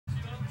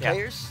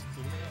players.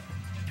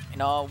 You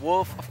know,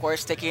 Wolf, of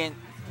course, taking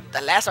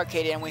the last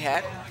Arcadian we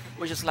had,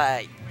 which is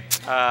like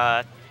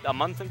A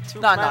month and 2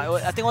 no, months? no. I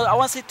think it was, I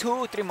want to say 2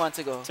 or 3 months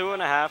ago.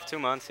 2.5, 2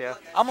 months, yeah.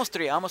 Almost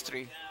three. Almost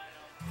three.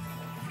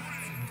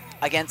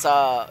 Against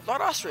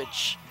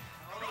LordOstrich.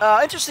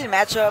 Interesting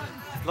matchup.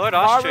 Lord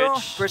Mario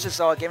Ostrich. versus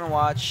Game and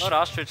Watch. Lord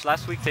Ostrich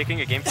last week taking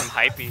a game from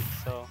Hypey,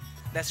 so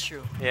That's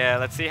true. yeah,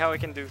 let's see how we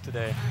can do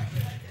today.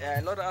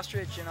 Yeah,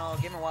 LordOstrich, you know,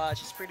 Game and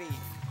Watch is pretty.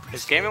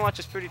 His Game & Watch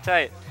is pretty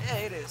tight. Yeah,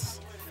 it is.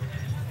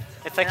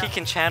 It's like he Yeah.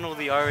 can channel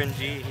the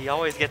RNG. He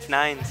always gets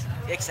 9s.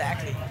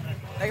 Exactly.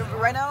 Like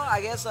right now,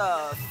 I guess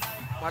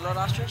what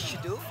LordOstrich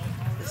should do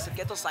is to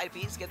get those side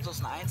P's, get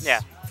those 9s. Yeah.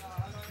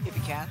 If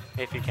he can.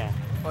 If he can.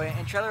 Or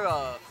and try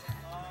to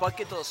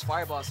bucket those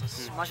fireballs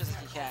as much as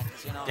he can,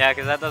 'cause, you know. Yeah,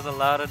 because that does a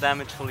lot of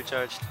damage fully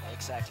charged.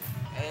 Exactly.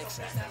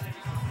 Exactly.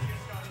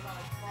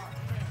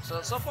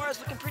 So far it's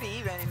looking pretty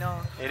even, you know.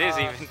 It is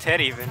even, dead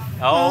even.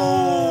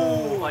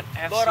 Oh, an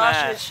F Lord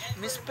smash. Ostrich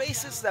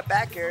misplaces the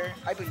back air.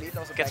 I believe that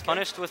was a Gets back air.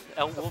 punished with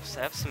L Wolf's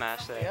F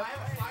smash there.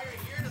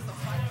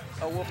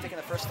 Yep. Wolf taking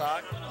the first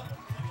stock.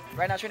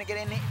 Right now trying to get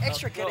any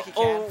extra kill that he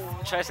can. Oh,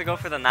 tries to go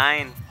for the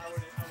 9.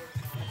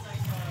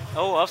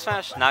 Oh, up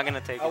smash, not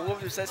gonna take it. Wolf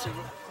decides to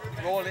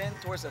roll in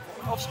towards the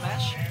up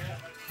smash.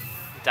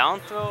 Down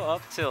throw,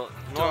 up tilt,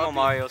 normal up B.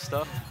 Mario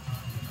stuff.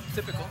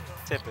 Typical.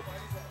 Typical.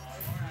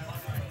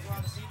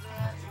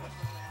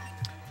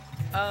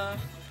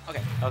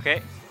 Okay.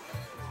 Okay.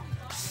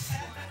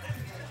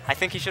 I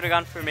think he should have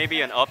gone for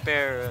maybe an up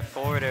air or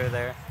forward air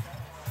there.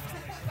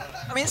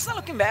 I mean, it's not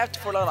looking bad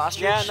for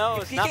LordOstrich. Yeah, no,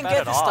 if it's he not can bad get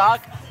at the all.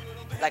 stock,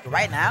 like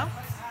right now,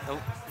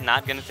 Oh,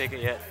 not gonna take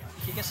it yet.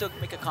 he can still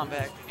make a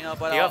comeback. You know,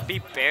 but The up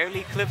B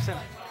barely clips him.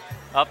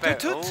 Up air.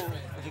 Toot toot.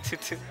 Oh,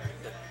 toot toot.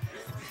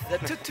 the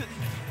toot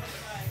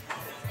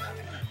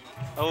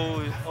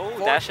Oh, forward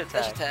dash attack.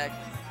 Dash attack.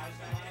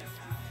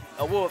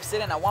 Wolf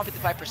sitting at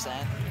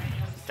 155%.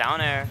 Down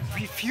air.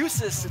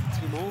 Refuses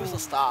to lose the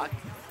stock.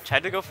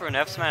 Tried to go for an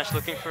F smash,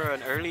 looking for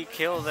an early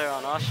kill there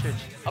on Ostrich.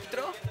 Up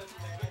throw.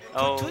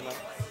 Oh, toot. no.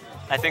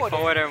 I think Forward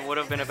forward air would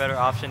have been a better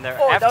option there.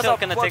 Oh, F that was tilt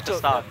a gonna forward take the tilt,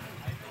 stock.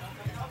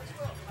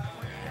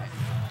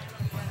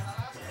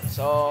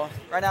 So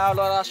right now,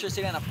 LordOstrich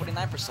sitting at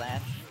 49%.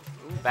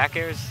 Back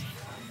airs.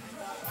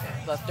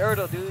 The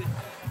turtle, dude.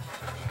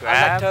 I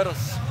Grab. like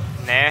turtles.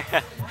 Nah.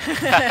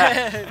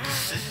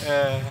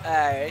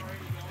 Alright.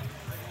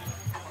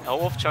 Oh,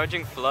 Wolf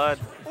charging flood.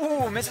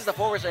 Ooh, misses the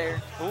forwards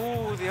there.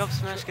 Ooh, the up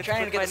smash gets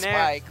Trying to put by get the Nair.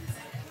 spike.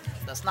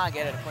 Does not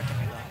get it,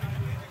 unfortunately.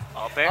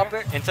 Up air. Up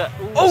air. Into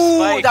Ooh,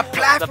 spike. the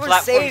platform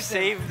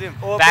saved him.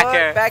 Oh, Back but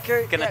air. back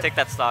air, Gonna yeah. take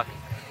that stock.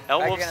 L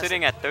Back Wolf air gonna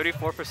sitting at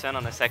 34%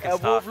 on the second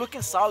stock. Wolf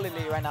looking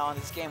solidly right now in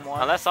this game one.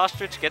 Unless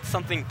Ostrich gets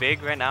something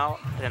big right now,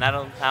 then I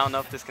don't know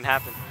if this can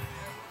happen.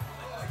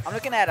 I'm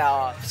looking at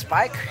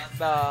spike,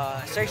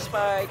 the search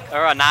spike,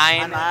 Or a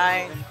 9. a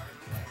 9,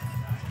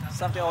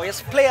 something. Oh,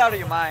 just play out of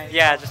your mind.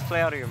 Yeah, just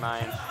play out of your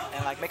mind.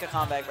 And like make a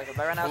comeback. But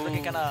right now it's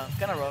looking Ooh.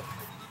 kind of rough.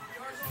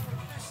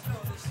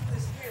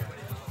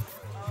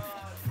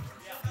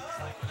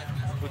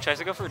 Who tries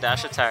to go for a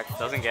dash attack,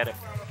 doesn't get it.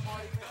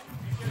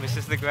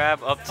 Misses the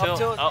grab, up tilt.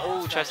 tilt.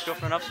 Oh, tries to go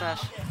for an up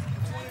smash.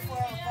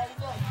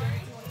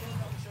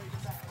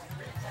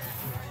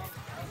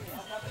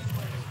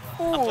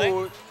 playing.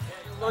 Ooh,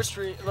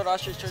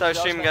 LordOstrich. Sorry,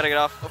 stream, gotta get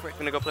off. Go for it.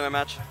 Gonna go play my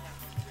match.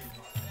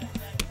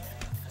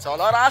 So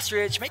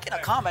LordOstrich making a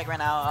comeback right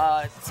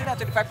now. Sitting at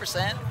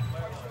 35%.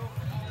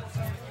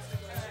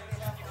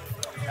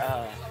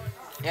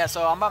 Yeah,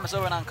 so I'm by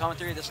myself right now on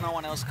commentary. There's no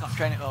one else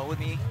trying with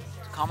me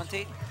to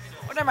commentate.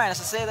 But never mind. As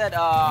I say that,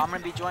 I'm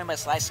gonna be joined by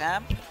Slice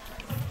Ham.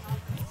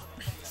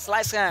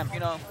 Slice Ham, you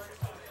know,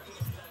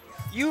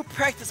 you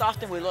practice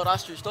often with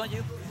LordOstrich, don't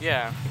you?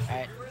 Yeah. All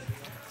right.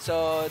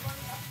 So,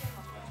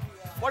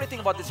 what do you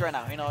think about this right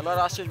now? You know,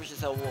 LordOstrich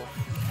versus L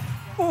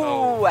Wolf. Ooh,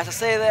 Oh. as I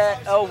say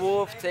that, L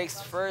Wolf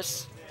takes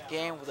first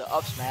game with the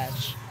up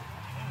smash.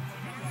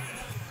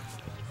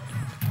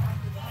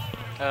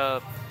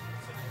 I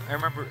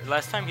remember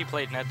last time he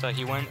played Neta,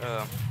 he went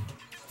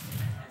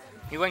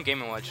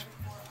Game & Watch.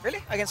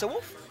 Really? Against a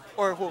Wolf?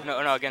 Or who?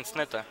 No, against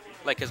Neta,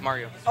 like his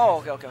Mario.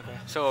 Oh, okay.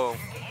 So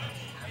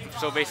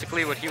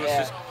basically what he was Yeah.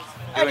 just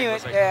doing Anyway,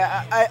 was like,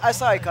 yeah, I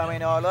saw it coming.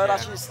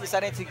 LordOstrich is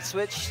deciding to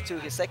switch to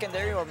his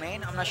secondary or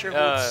main. I'm not sure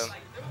who's.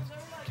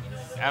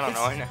 I don't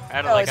know.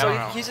 I don't So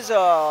know. he uses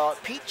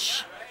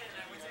Peach.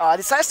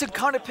 Decides to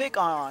counter pick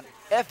on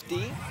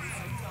FD.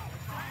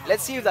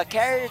 Let's see if the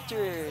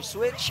character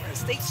switch and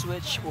state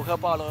switch will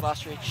help out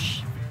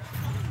LordOstrich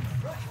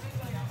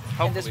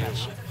in this Hopefully.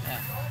 match. Yeah.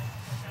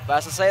 But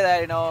as I say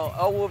that, you know,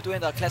 L Wolf doing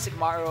the classic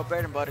Mario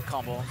bread and butter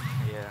combo.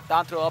 Yeah.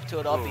 Down throw, up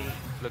tilt, up Ooh, B.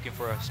 looking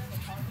for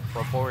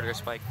a forward or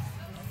spike.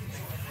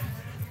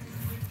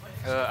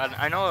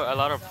 I know a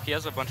lot of he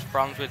has a bunch of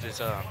problems with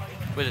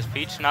his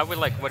Peach, not with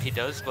like what he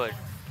does, but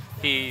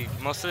he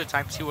most of the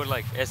times he would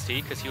like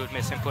SD because he would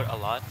miss input a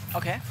lot.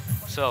 Okay.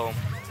 So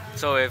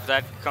if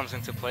that comes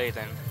into play,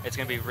 then it's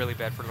gonna be really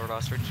bad for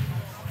LordOstrich.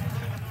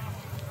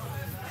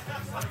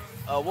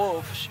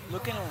 Wolf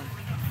looking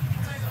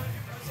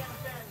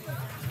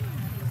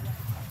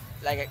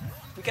Like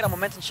we get a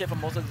momentum shift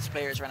from most of these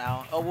players right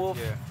now. A wolf.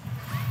 Yeah.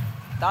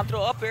 Down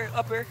throw up air,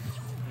 up air.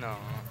 No.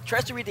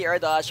 Tries to read the air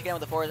dodge again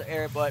with the forward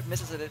air, but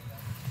misses it.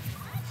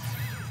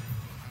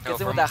 Gets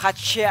in with from- the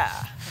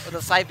hacha with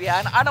the side B.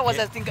 I know what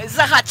that thing. It's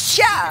a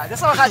hacha.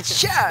 That's not a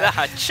hacha. The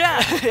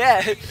hacha.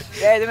 Yeah,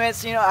 yeah. It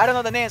means, you know, I don't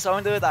know the name, so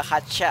I'm gonna do the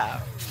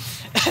hacha.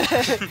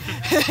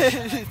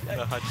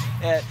 The hutch.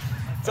 Yeah.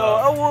 So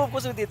a wolf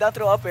goes with the down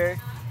throw up air.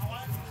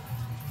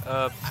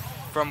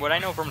 From what I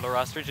know from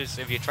LordOstrich is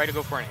if you try to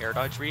go for an air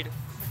dodge read,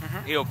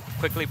 he'll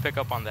quickly pick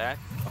up on that.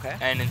 Okay.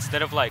 And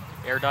instead of like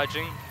air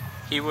dodging,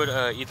 he would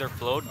either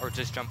float or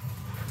just jump,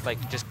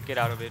 like just get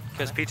out of it.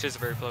 Because Peach is a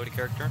very floaty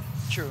character.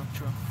 True,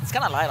 true. It's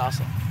kind of light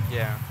also.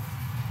 Yeah.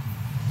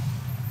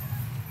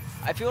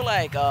 I feel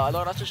like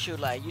LordOstrich should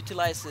like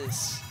utilize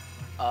his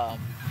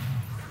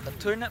the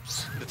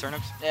turnips. The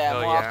turnips? Yeah,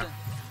 Oh, more yeah. often.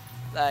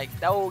 Like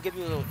that will give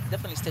you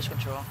definitely stage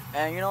control,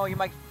 and you know you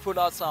might put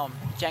out some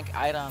jank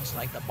items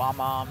like the Bomb,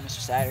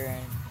 Mr. Saturn.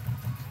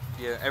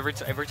 Yeah, every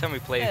time we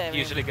play, Yeah, I he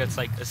usually mean- gets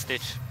like a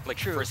stitch, like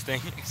True. first thing.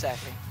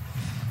 Exactly.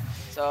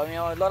 So you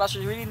know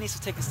LordOstrich really needs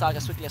to take the stock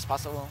as quickly as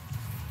possible,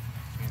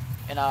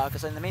 and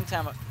because in the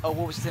meantime,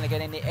 Wolf is gonna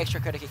get any extra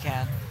credit he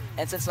can,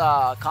 and since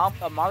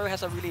Mario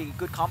has a really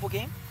good combo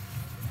game,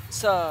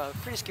 it's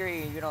pretty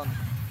scary. You know,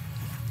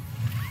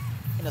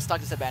 in a stock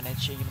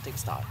disadvantage, and you can take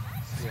stock.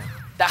 Yeah.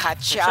 The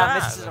hacha Hacha,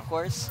 misses it, though. of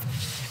course.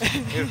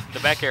 Ew, the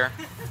back air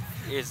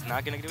is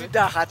not gonna do Dude, it.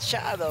 the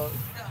hacha though.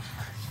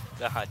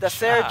 The hot The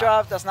Sarah shot.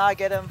 drop does not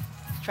get him.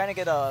 Trying to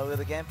get with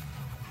a gimp.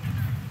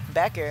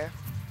 Back air.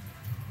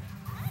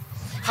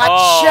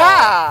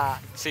 Hacha!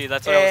 See,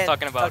 that's what I was And-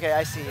 talking about. Okay,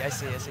 I see.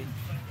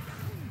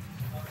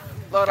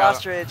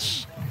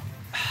 LordOstrich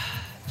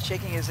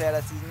shaking his head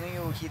as he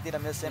knew he did a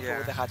miss input Yeah.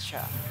 with the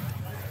hacha.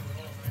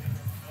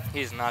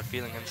 He's not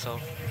feeling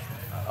himself.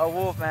 A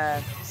wolf,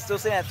 man. Still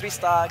sitting at 3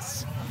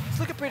 stocks. It's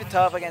looking pretty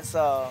tough against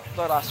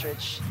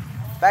LordOstrich.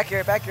 Back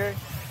here, back here.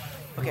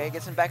 Okay,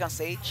 gets him back on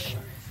stage.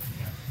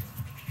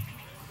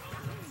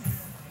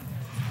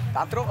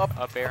 Down throw, up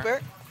Up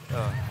air.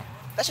 Oh.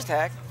 That's just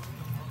tag.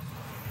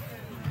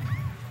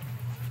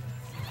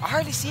 I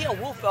hardly see a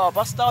wolf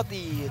bust out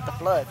the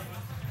flood.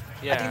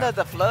 Yeah. I think that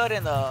the flood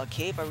and the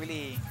cape are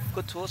really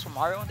good tools for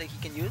Mario that he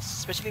can use,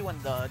 especially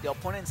when the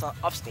opponent's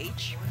off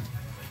stage.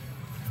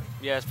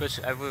 Yeah,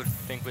 especially I would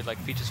think with like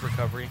Peach's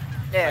recovery.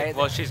 Yeah, Like,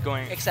 while she's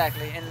going.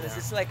 Exactly, and Yeah.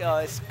 it's like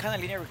it's kind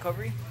of linear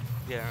recovery.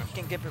 Yeah. You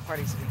can get her quite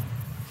easily.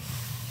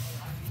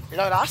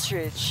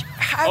 LordOstrich.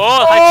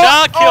 Oh,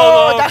 hacha kill,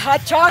 Oh, though. the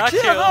hacha Not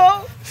kill. kill.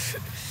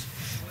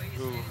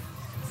 though. Ooh.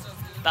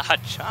 The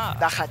hacha.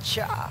 The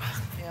hacha.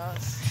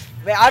 Yes.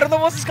 Man, I don't know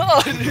what it's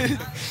called.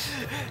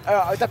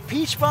 The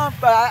peach bump,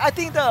 but I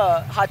think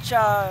the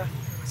hacha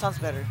sounds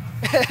better.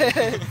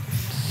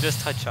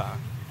 Just hacha.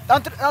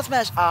 Down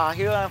smash.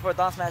 He went for a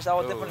down smash. That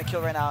would Ooh. definitely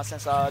kill right now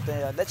since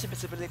the ledge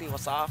invincibility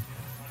was off.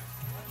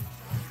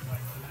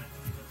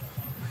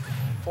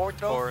 Forward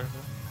throw. Or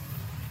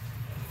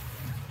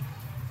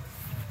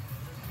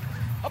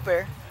Up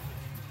air.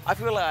 I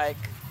feel like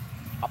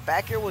a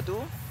back air will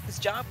do his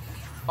job.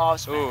 Oh,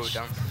 smash. ooh,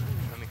 down.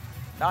 Let me.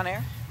 Down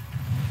air.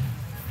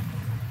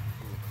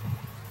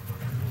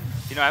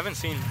 You know, I haven't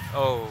seen.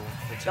 Oh.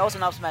 it's- That was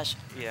an up smash.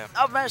 Yeah.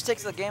 Up smash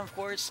takes the game, of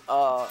course.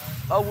 A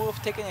wolf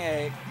taking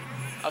a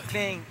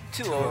clean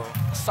 2-0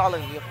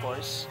 solidly, of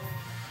course.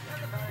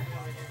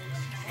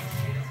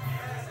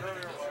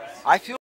 I feel